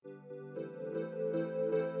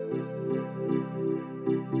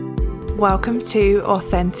Welcome to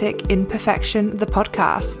Authentic Imperfection, the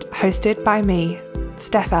podcast, hosted by me,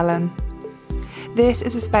 Steph Ellen. This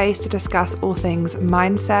is a space to discuss all things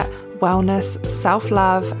mindset, wellness,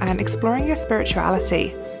 self-love, and exploring your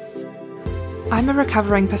spirituality. I'm a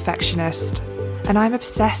recovering perfectionist, and I'm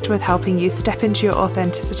obsessed with helping you step into your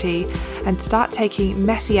authenticity and start taking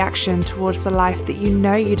messy action towards the life that you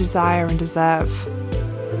know you desire and deserve.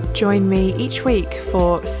 Join me each week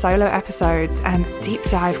for solo episodes and deep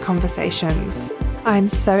dive conversations. I'm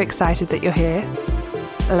so excited that you're here.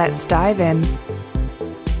 Let's dive in.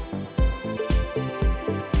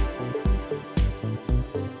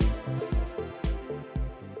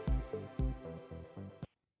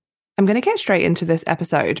 I'm going to get straight into this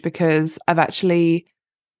episode because I've actually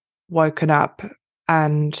woken up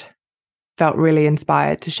and felt really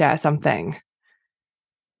inspired to share something.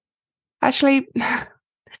 Actually,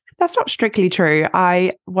 that's not strictly true.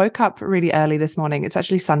 I woke up really early this morning. It's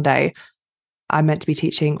actually Sunday. I'm meant to be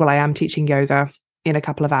teaching, I am teaching yoga in a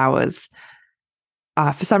couple of hours.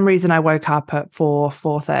 For some reason, I woke up at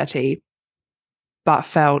 4:30, but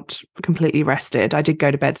felt completely rested. I did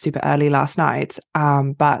go to bed super early last night.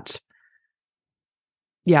 But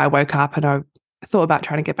yeah, I woke up and I thought about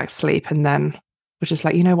trying to get back to sleep and then was just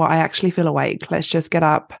like, you know what? I actually feel awake. Let's just get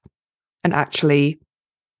up and actually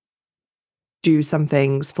do some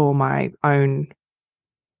things for my own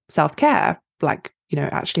self-care, like,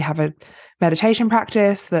 actually have a meditation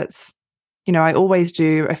practice that's, I always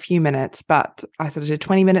do a few minutes, but I sort of did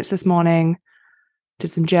 20 minutes this morning,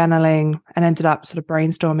 did some journaling and ended up sort of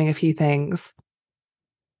brainstorming a few things.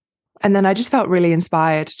 And then I just felt really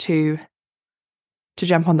inspired to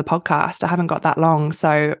jump on the podcast. I haven't got that long,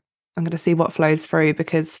 so I'm going to see what flows through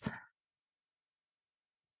because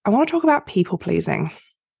I want to talk about people pleasing.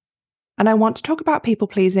 And I want to talk about people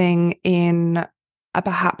pleasing in a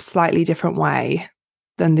perhaps slightly different way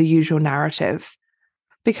than the usual narrative.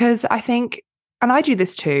 Because I think, and I do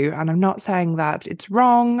this too, and I'm not saying that it's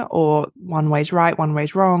wrong or one way's right, one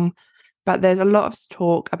way's wrong, but there's a lot of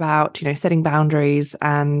talk about, setting boundaries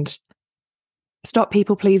and stop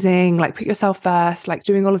people pleasing, like put yourself first, like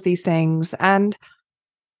doing all of these things. And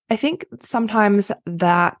I think sometimes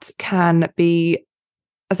that can be,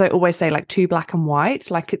 as I always say, like too black and white.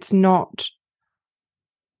 Like it's not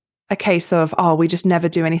a case of, we just never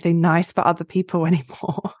do anything nice for other people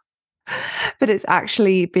anymore. But it's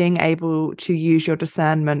actually being able to use your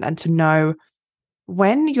discernment and to know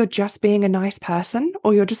when you're just being a nice person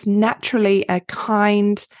or you're just naturally a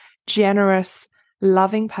kind, generous,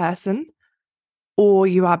 loving person, or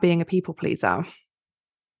you are being a people pleaser.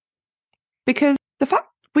 Because the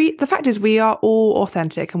fact is we are all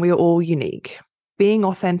authentic and we are all unique. Being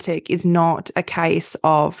authentic is not a case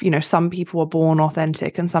of, some people are born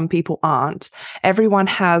authentic and some people aren't. Everyone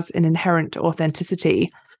has an inherent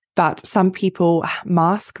authenticity, but some people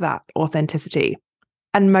mask that authenticity.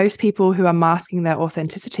 And most people who are masking their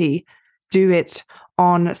authenticity do it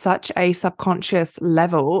on such a subconscious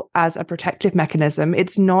level as a protective mechanism.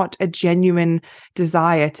 It's not a genuine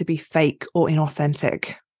desire to be fake or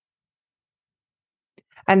inauthentic.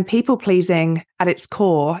 And people pleasing at its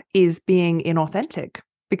core is being inauthentic,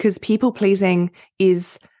 because people pleasing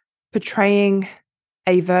is portraying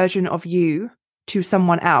a version of you to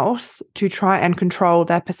someone else to try and control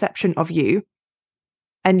their perception of you.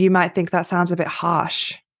 And you might think that sounds a bit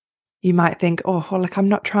harsh. You might think, I'm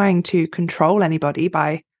not trying to control anybody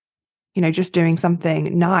by, just doing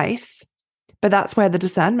something nice. But that's where the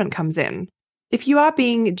discernment comes in. If you are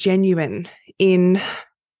being genuine in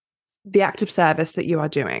the act of service that you are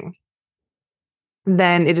doing,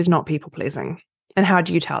 then it is not people pleasing. And how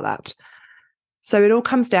do you tell that? So it all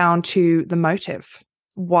comes down to the motive.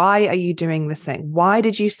 Why are you doing this thing? Why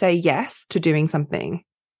did you say yes to doing something?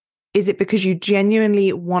 Is it because you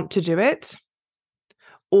genuinely want to do it?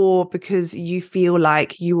 Or because you feel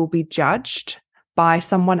like you will be judged by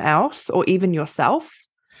someone else or even yourself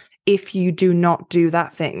if you do not do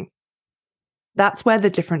that thing? That's where the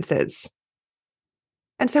difference is.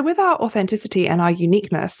 And so with our authenticity and our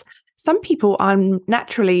uniqueness, some people are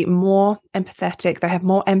naturally more empathetic, they have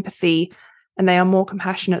more empathy, and they are more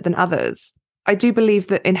compassionate than others. I do believe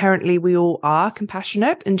that inherently we all are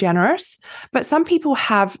compassionate and generous, but some people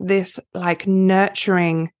have this like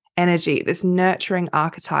nurturing energy, this nurturing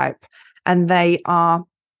archetype, and they are,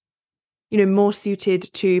 more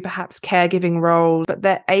suited to perhaps caregiving roles, but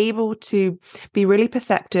they're able to be really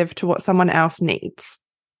perceptive to what someone else needs.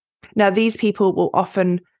 Now, these people will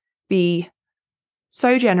often be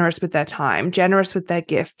so generous with their time, generous with their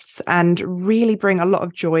gifts, and really bring a lot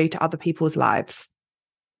of joy to other people's lives.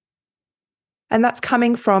 And that's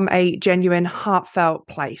coming from a genuine, heartfelt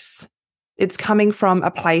place. It's coming from a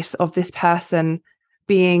place of this person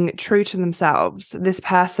being true to themselves, this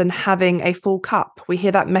person having a full cup. We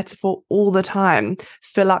hear that metaphor all the time.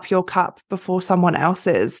 Fill up your cup before someone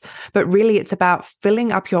else's. But really, it's about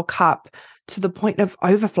filling up your cup to the point of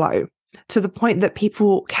overflow, to the point that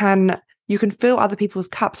you can fill other people's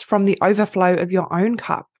cups from the overflow of your own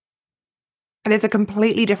cup. And it's a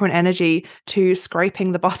completely different energy to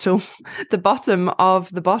scraping the bottom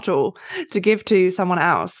of the bottle to give to someone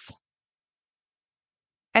else.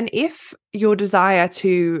 And if your desire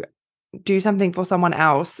to do something for someone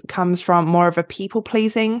else comes from more of a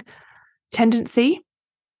people-pleasing tendency,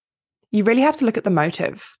 you really have to look at the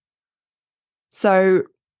motive. So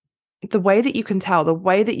the way that you can tell, the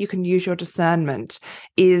way that you can use your discernment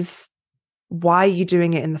is, why are you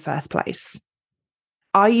doing it in the first place?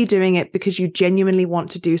 Are you doing it because you genuinely want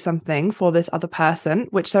to do something for this other person,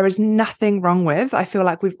 which there is nothing wrong with? I feel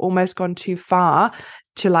like we've almost gone too far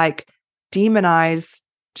to demonize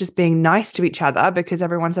just being nice to each other because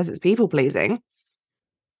everyone says it's people pleasing.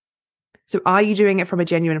 So are you doing it from a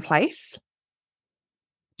genuine place?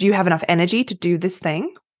 Do you have enough energy to do this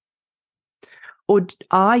thing? Or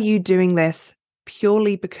are you doing this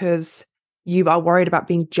purely because you are worried about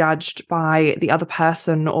being judged by the other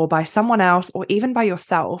person or by someone else or even by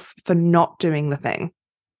yourself for not doing the thing?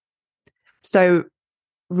 So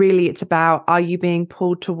really it's about, are you being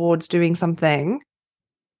pulled towards doing something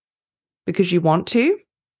because you want to?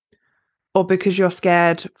 Or because you're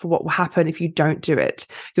scared for what will happen if you don't do it?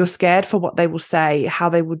 You're scared for what they will say, how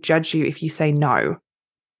they will judge you if you say no.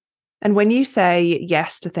 And when you say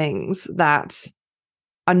yes to things that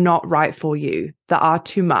are not right for you, that are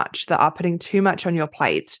too much, that are putting too much on your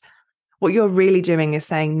plate, what you're really doing is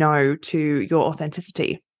saying no to your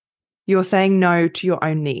authenticity. You're saying no to your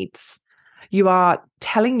own needs. You are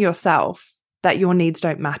telling yourself that your needs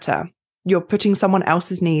don't matter. You're putting someone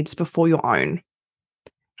else's needs before your own.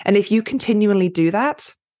 And if you continually do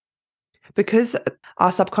that, because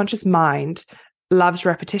our subconscious mind loves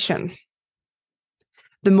repetition,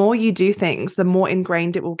 the more you do things, the more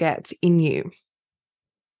ingrained it will get in you.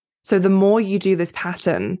 So the more you do this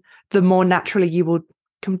pattern, the more naturally you will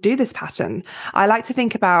do this pattern. I like to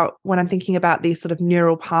think about, when I'm thinking about these sort of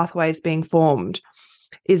neural pathways being formed,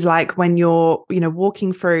 is like when you're,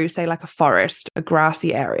 walking through, say, like a forest, a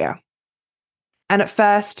grassy area. And at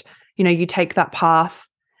first, you take that path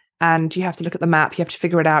and you have to look at the map, you have to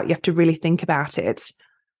figure it out, you have to really think about it.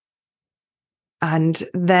 And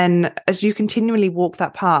then as you continually walk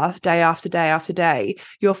that path day after day after day,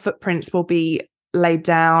 your footprints will be laid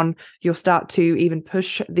down. You'll start to even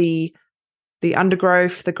push the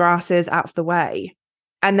undergrowth, the grasses out of the way.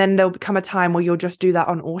 And then there'll become a time where you'll just do that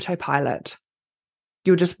on autopilot.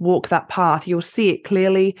 You'll just walk that path. You'll see it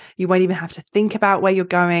clearly. You won't even have to think about where you're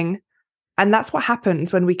going. And that's what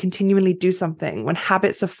happens when we continually do something, when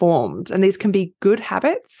habits are formed. And these can be good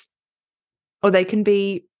habits, or they can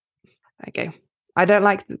be, okay, I don't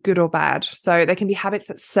like good or bad. So they can be habits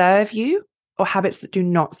that serve you or habits that do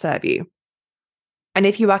not serve you. And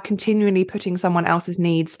if you are continually putting someone else's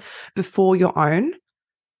needs before your own,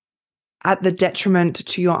 at the detriment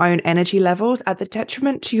to your own energy levels, at the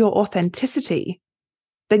detriment to your authenticity,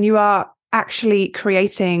 then you are actually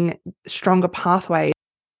creating stronger pathways.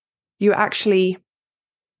 You're actually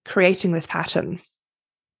creating this pattern.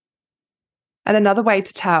 And another way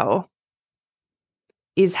to tell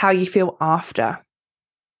is how you feel after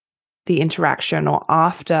the interaction or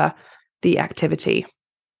after the activity.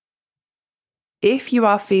 If you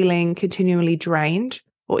are feeling continually drained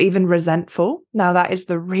or even resentful, now that is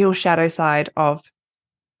the real shadow side of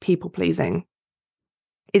people pleasing,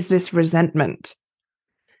 is this resentment.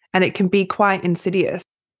 And it can be quite insidious.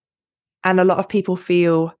 And a lot of people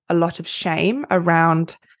feel a lot of shame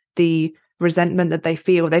around the resentment that they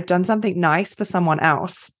feel. They've done something nice for someone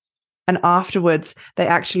else, and afterwards they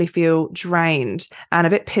actually feel drained and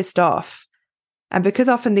a bit pissed off. And because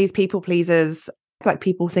often these people pleasers, like,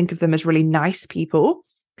 people think of them as really nice people,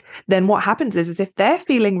 then what happens is if they're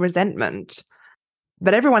feeling resentment,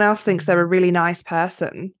 but everyone else thinks they're a really nice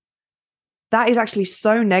person, that is actually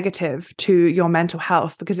so negative to your mental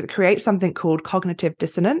health, because it creates something called cognitive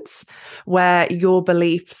dissonance, where your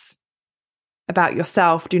beliefs about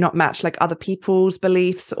yourself do not match like other people's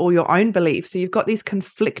beliefs or your own beliefs. So you've got these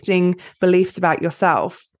conflicting beliefs about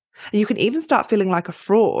yourself. And you can even start feeling like a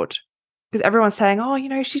fraud, because everyone's saying,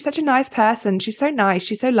 oh, she's such a nice person. She's so nice.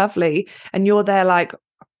 She's so lovely. And you're there like,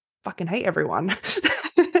 fucking hate everyone,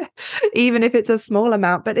 even if it's a small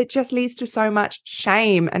amount, but it just leads to so much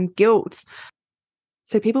shame and guilt.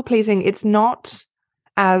 So people pleasing, it's not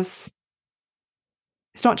just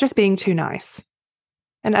being too nice.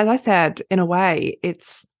 And as I said, in a way,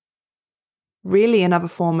 it's really another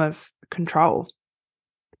form of control.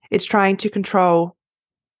 It's trying to control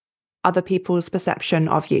other people's perception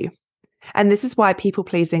of you. And this is why people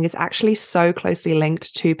pleasing is actually so closely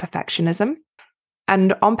linked to perfectionism.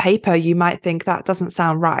 And on paper, you might think that doesn't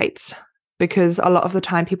sound right, because a lot of the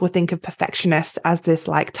time people think of perfectionists as this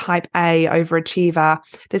like type A overachiever,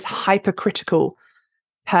 this hypercritical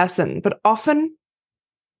person. But often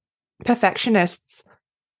perfectionists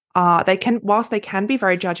whilst they can be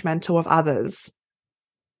very judgmental of others,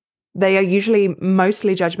 they are usually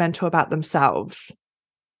mostly judgmental about themselves.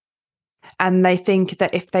 And they think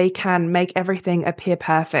that if they can make everything appear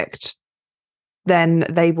perfect, then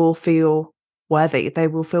they will feel worthy. They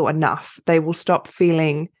will feel enough. They will stop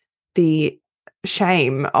feeling the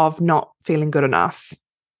shame of not feeling good enough.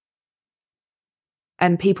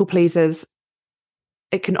 And people pleasers,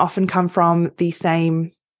 it can often come from the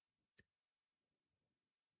same.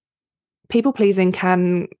 People pleasing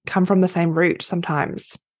can come from the same root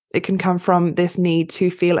sometimes. It can come from this need to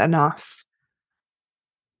feel enough.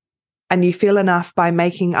 And you feel enough by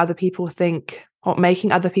making other people think, or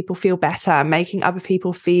making other people feel better, making other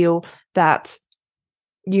people feel that,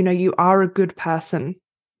 you are a good person.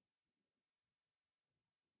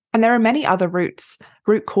 And there are many other root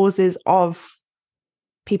causes of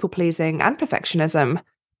people pleasing and perfectionism,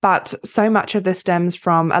 but so much of this stems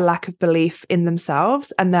from a lack of belief in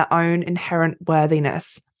themselves and their own inherent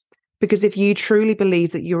worthiness. Because if you truly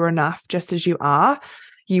believe that you're enough just as you are,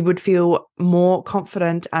 you would feel more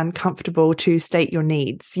confident and comfortable to state your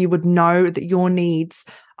needs. You would know that your needs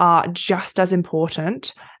are just as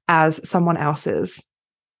important as someone else's.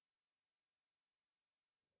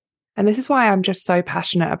 And this is why I'm just so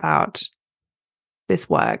passionate about this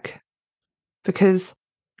work, because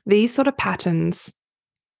these sort of patterns,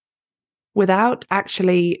 without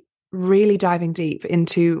actually really diving deep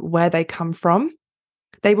into where they come from,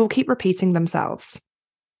 they will keep repeating themselves.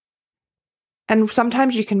 And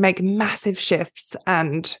sometimes you can make massive shifts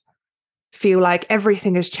and feel like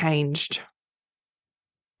everything has changed.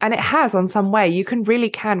 And it has on some way. You really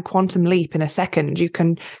can quantum leap in a second. You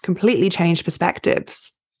can completely change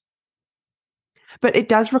perspectives. But it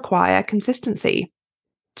does require consistency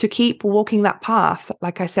to keep walking that path.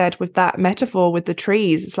 Like I said, with that metaphor with the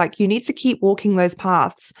trees, it's like you need to keep walking those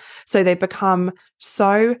paths so they become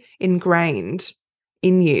so ingrained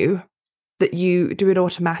in you that you do it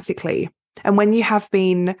automatically. And when you have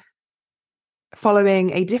been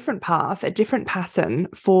following a different path, a different pattern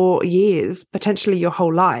for years, potentially your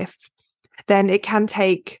whole life, then it can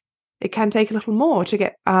take a little more to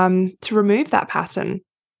get to remove that pattern.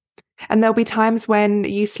 And there'll be times when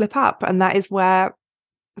you slip up, and that is where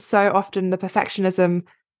so often the perfectionism,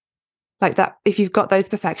 like that, if you've got those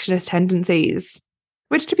perfectionist tendencies,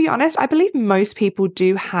 which to be honest, I believe most people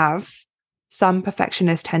do have some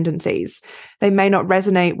perfectionist tendencies. They may not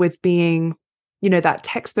resonate with being, that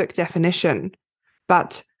textbook definition,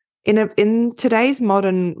 but in today's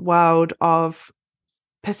modern world of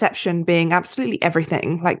perception being absolutely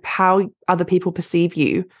everything, like how other people perceive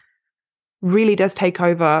you really does take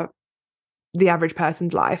over the average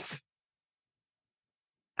person's life.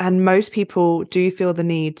 And most people do feel the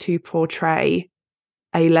need to portray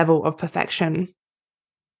a level of perfection.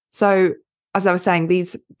 So, as I was saying,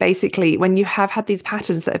 these basically, when you have had these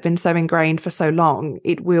patterns that have been so ingrained for so long,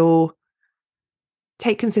 it will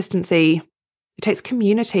take consistency, it takes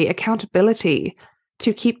community, accountability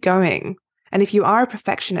to keep going. And if you are a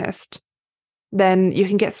perfectionist, then you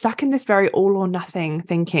can get stuck in this very all or nothing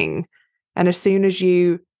thinking. And as soon as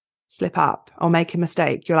you slip up or make a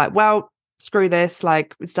mistake, you're like, well, screw this,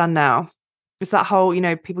 like it's done now. It's that whole,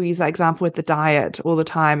 people use that example with the diet all the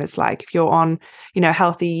time. It's like if you're on,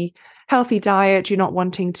 healthy diet, you're not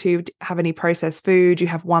wanting to have any processed food, you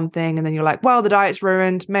have one thing and then you're like, well, the diet's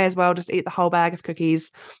ruined, may as well just eat the whole bag of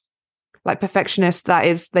cookies. Like perfectionists,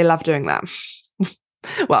 they love doing that.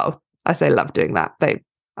 Well, I say love doing that.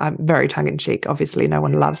 I'm very tongue-in-cheek. Obviously, no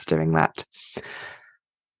one loves doing that.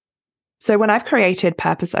 So when I've created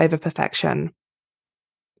Purpose Over Perfection,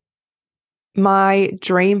 my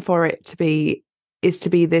dream for it is to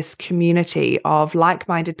be this community of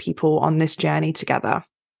like-minded people on this journey together.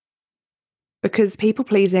 Because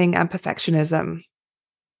people-pleasing and perfectionism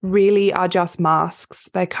really are just masks.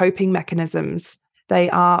 They're coping mechanisms.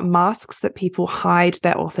 They are masks that people hide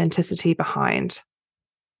their authenticity behind.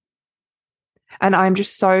 And I'm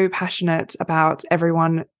just so passionate about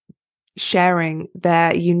everyone sharing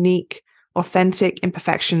their unique, authentic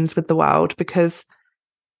imperfections with the world, because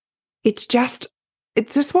it's just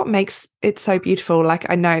what makes it so beautiful. Like,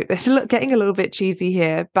 I know it's getting a little bit cheesy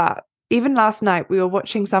here, but even last night we were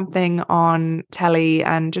watching something on telly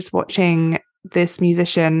and just watching this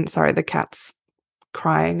musician. Sorry, the cat's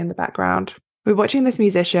crying in the background. We're watching this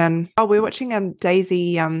musician. Oh, we're watching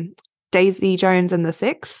Daisy Jones and the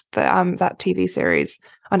Six, that TV series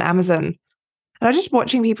on Amazon. And I was just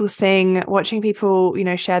watching people sing, watching people,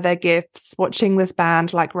 share their gifts, watching this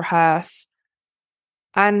band like rehearse.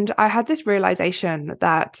 And I had this realization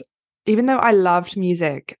that even though I loved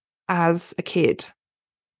music as a kid,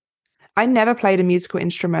 I never played a musical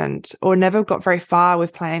instrument or never got very far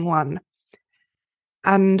with playing one.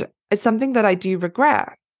 And it's something that I do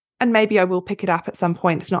regret. And maybe I will pick it up at some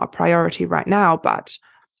point. It's not a priority right now, but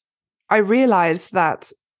I realized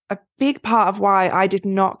that a big part of why I did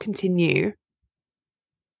not continue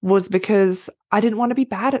was because I didn't want to be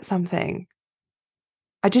bad at something.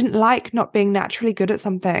 I didn't like not being naturally good at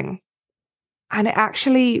something. And it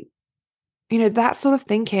actually, that sort of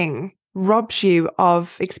thinking robs you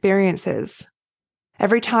of experiences.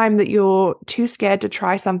 Every time that you're too scared to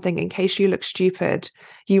try something in case you look stupid,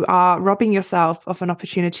 you are robbing yourself of an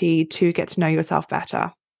opportunity to get to know yourself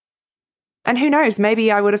better. And who knows,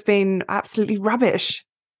 maybe I would have been absolutely rubbish,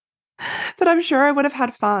 but I'm sure I would have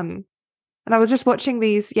had fun. And I was just watching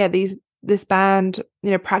this band,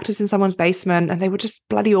 practice in someone's basement, and they were just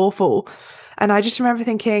bloody awful. And I just remember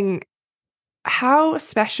thinking, how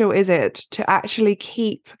special is it to actually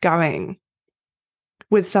keep going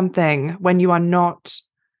with something when you are not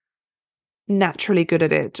naturally good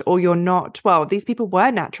at it, or you're not, well, these people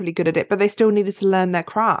were naturally good at it, but they still needed to learn their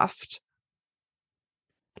craft.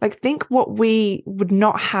 Like, think what we would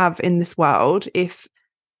not have in this world if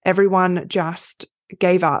everyone just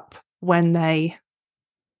gave up when they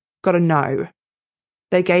got a no.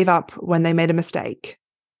 They gave up when they made a mistake,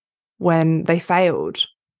 when they failed.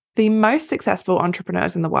 The most successful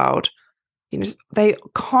entrepreneurs in the world, they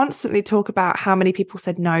constantly talk about how many people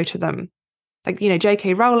said no to them. Like,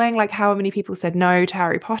 J.K. Rowling, like how many people said no to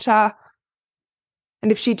Harry Potter.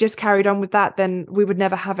 And if she just carried on with that, then we would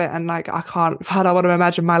never have it. And like, I don't want to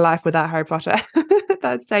imagine my life without Harry Potter.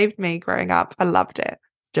 That saved me growing up. I loved it.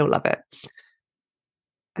 Still love it.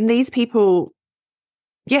 And these people,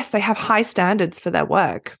 yes, they have high standards for their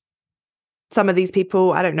work. Some of these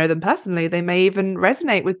people, I don't know them personally. They may even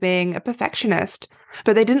resonate with being a perfectionist,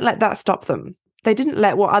 but they didn't let that stop them. They didn't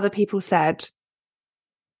let what other people said,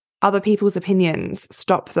 other people's opinions,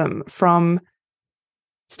 stop them from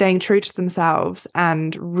staying true to themselves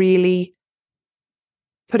and really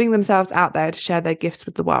putting themselves out there to share their gifts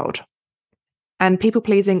with the world. And people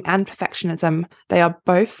pleasing and perfectionism, they are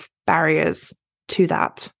both barriers to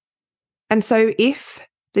that. And so if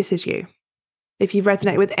this is you, if you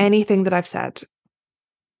resonate with anything that I've said,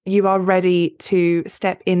 you are ready to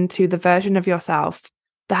step into the version of yourself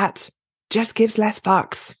that just gives less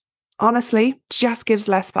fucks. Honestly, just gives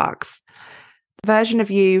less fucks. The version of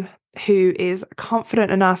you who is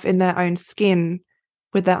confident enough in their own skin,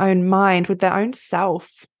 with their own mind, with their own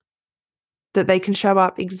self, that they can show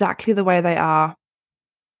up exactly the way they are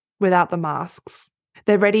without the masks.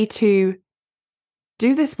 They're ready to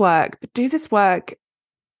do this work, but do this work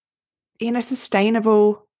in a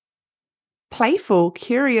sustainable, playful,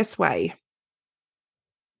 curious way.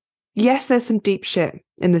 Yes, there's some deep shit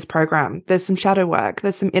in this program. There's some shadow work.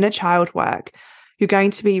 There's some inner child work. You're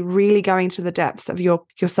going to be really going to the depths of your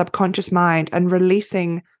subconscious mind and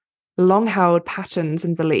releasing long-held patterns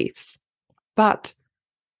and beliefs. But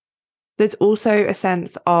there's also a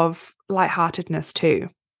sense of lightheartedness too,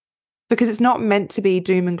 because it's not meant to be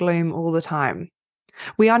doom and gloom all the time.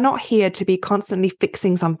 We are not here to be constantly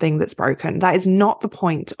fixing something that's broken. That is not the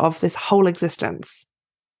point of this whole existence.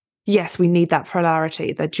 Yes, we need that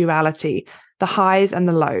polarity, the duality, the highs and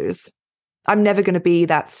the lows. I'm never going to be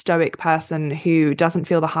that stoic person who doesn't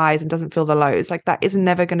feel the highs and doesn't feel the lows. Like, that is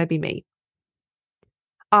never going to be me.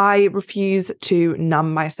 I refuse to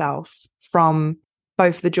numb myself from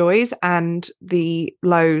both the joys and the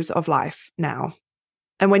lows of life now.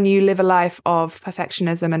 And when you live a life of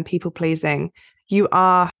perfectionism and people pleasing, you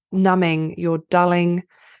are numbing, you're dulling,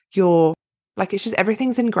 it's just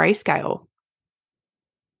everything's in grayscale.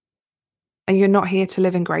 And you're not here to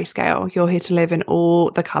live in grayscale. You're here to live in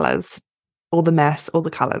all the colors, all the mess, all the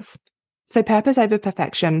colors. So Purpose Over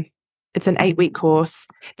Perfection, it's an 8-week course.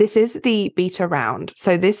 This is the beta round.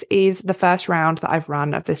 So this is the first round that I've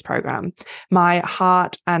run of this program. My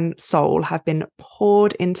heart and soul have been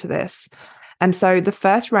poured into this. And so the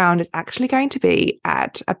first round is actually going to be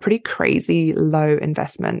at a pretty crazy low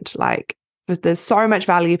investment. Like, there's so much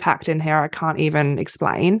value packed in here, I can't even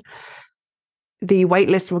explain. The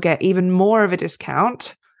waitlist will get even more of a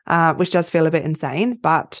discount, which does feel a bit insane,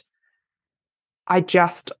 but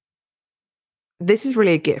this is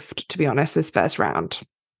really a gift, to be honest, this first round.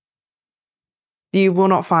 You will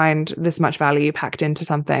not find this much value packed into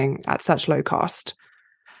something at such low cost.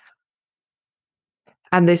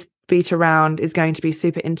 And this beta round is going to be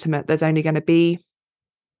super intimate. There's only going to be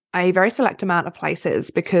a very select amount of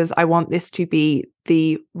places because I want this to be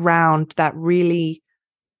the round that really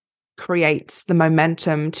creates the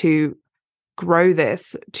momentum to grow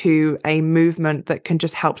this to a movement that can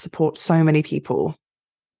just help support so many people.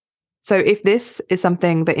 So if this is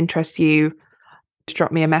something that interests you,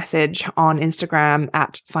 drop me a message on Instagram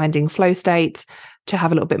at Finding Flow State to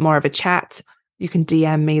have a little bit more of a chat. You can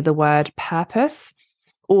DM me the word purpose,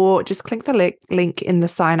 or just click the link in the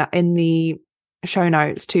sign up in the show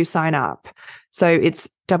notes to sign up. So it's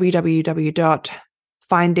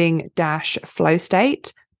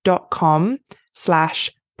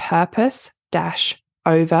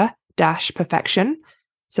www.finding-flowstate.com/purpose-over-perfection.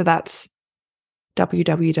 So that's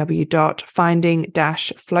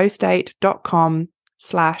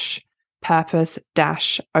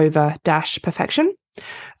www.finding-flowstate.com/purpose-over-perfection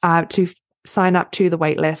to sign up to the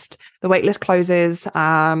waitlist. The waitlist closes,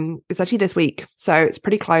 it's actually this week. So it's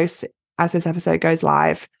pretty close as this episode goes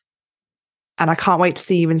live. And I can't wait to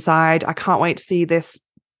see you inside. I can't wait to see this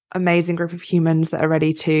amazing group of humans that are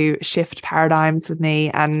ready to shift paradigms with me.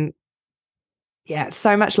 And yeah,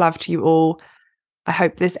 so much love to you all. I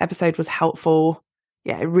hope this episode was helpful.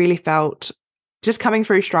 Yeah, it really felt just coming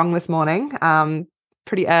through strong this morning,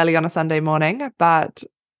 pretty early on a Sunday morning. But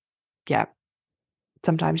yeah,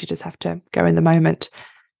 sometimes you just have to go in the moment.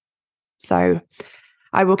 So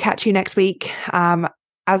I will catch you next week.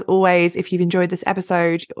 As always, if you've enjoyed this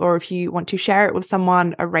episode or if you want to share it with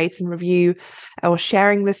someone, a rate and review, or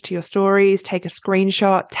sharing this to your stories, take a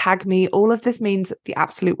screenshot, tag me. All of this means the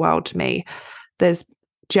absolute world to me.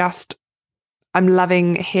 I'm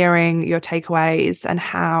loving hearing your takeaways and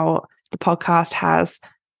how the podcast has,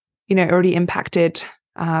 already impacted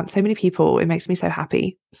so many people. It makes me so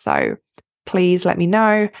happy. So please let me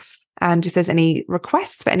know. And if there's any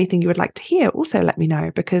requests for anything you would like to hear, also let me know,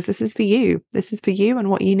 because this is for you. This is for you and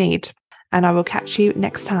what you need. And I will catch you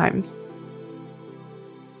next time.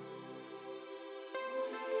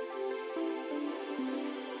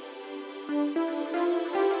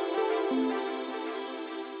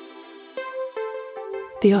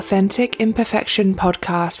 The Authentic Imperfection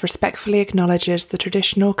podcast respectfully acknowledges the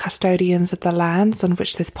traditional custodians of the lands on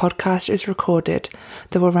which this podcast is recorded,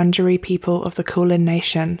 the Wurundjeri people of the Kulin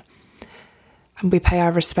Nation. And we pay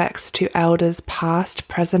our respects to elders past,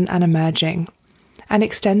 present and emerging, and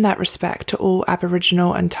extend that respect to all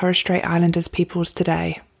Aboriginal and Torres Strait Islanders peoples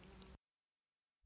today.